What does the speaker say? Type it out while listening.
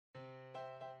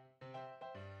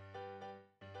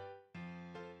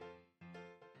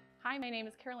Hi, my name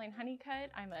is Caroline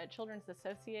Honeycutt. I'm a children's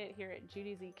associate here at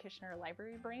Judy Z Kishner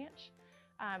Library branch.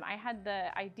 I had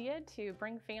the idea to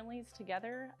bring families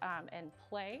together and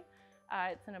play.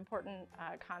 It's an important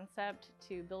concept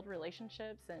to build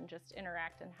relationships and just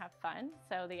interact and have fun.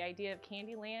 So the idea of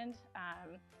Candyland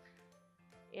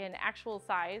in actual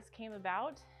size came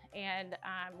about, and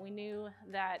we knew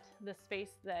that the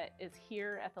space that is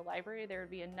here at the library, there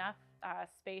would be enough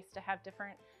space to have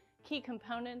different key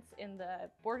components in the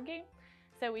board game.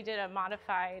 So we did a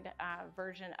modified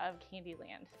version of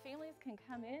Candyland. Families can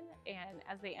come in, and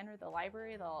as they enter the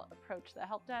library, they'll approach the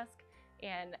help desk,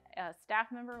 and a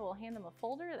staff member will hand them a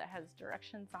folder that has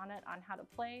directions on it on how to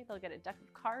play. They'll get a deck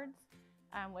of cards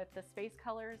with the space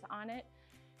colors on it,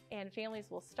 and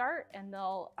families will start, and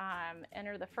they'll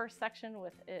enter the first section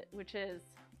with it, which is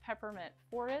Peppermint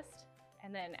Forest,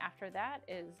 and then after that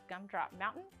is Gumdrop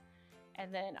Mountain,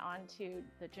 and then on to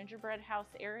the Gingerbread House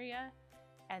area,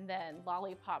 and then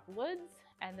Lollipop Woods,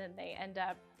 and then they end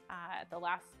up the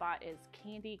last spot is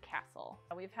Candy Castle.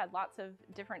 We've had lots of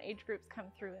different age groups come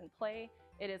through and play.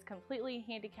 It is completely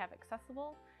handicap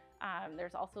accessible.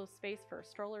 There's also space for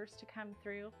strollers to come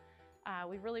through.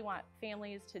 We really want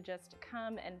families to just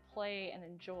come and play and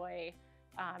enjoy,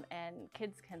 and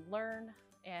kids can learn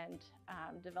and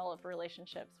develop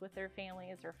relationships with their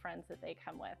families or friends that they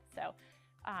come with. So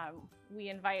we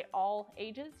invite all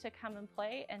ages to come and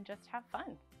play and just have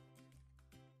fun.